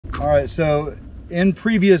All right, so in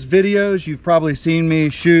previous videos, you've probably seen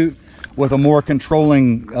me shoot with a more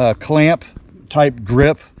controlling clamp type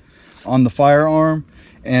grip on the firearm,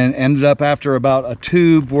 and ended up after about a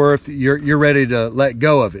tube worth, you're ready to let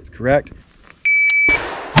go of it, correct?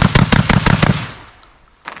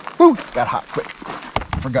 Woo, got hot quick.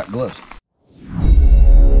 Forgot gloves.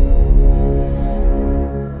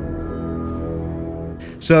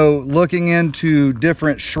 So looking into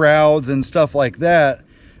different shrouds and stuff like that,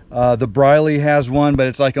 the Briley has one, but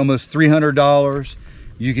it's like almost $300.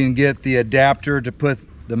 You can get the adapter to put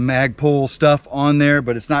the Magpul stuff on there,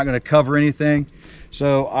 but it's not going to cover anything.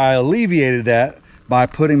 So I alleviated that by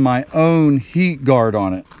putting my own heat guard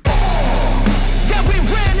on it.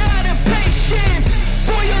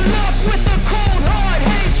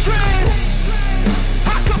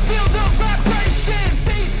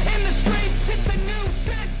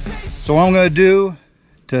 So what I'm going to do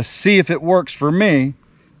to see if it works for me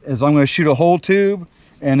is I'm going to shoot a whole tube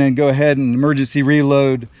and then go ahead and emergency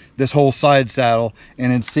reload this whole side saddle,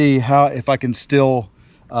 and then see how, if I can still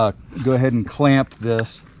go ahead and clamp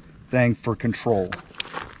this thing for control. All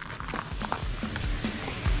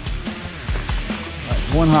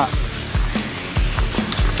right, one hot.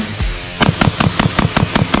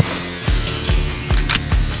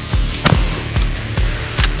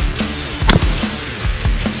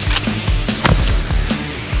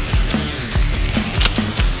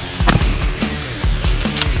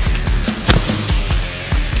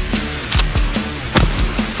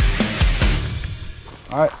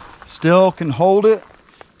 All right, still can hold it.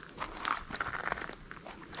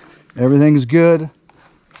 Everything's good.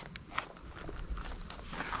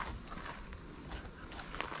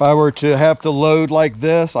 If I were to have to load like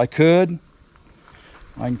this, I could.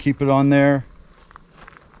 I can keep it on there.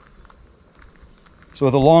 So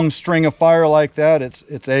with a long string of fire like that,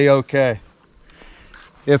 it's a-okay.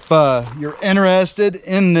 If you're interested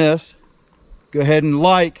in this, go ahead and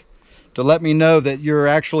like to let me know that you're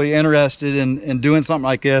actually interested in doing something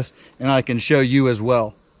like this, and I can show you as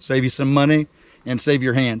well. Save you some money and save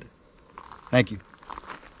your hand. Thank you.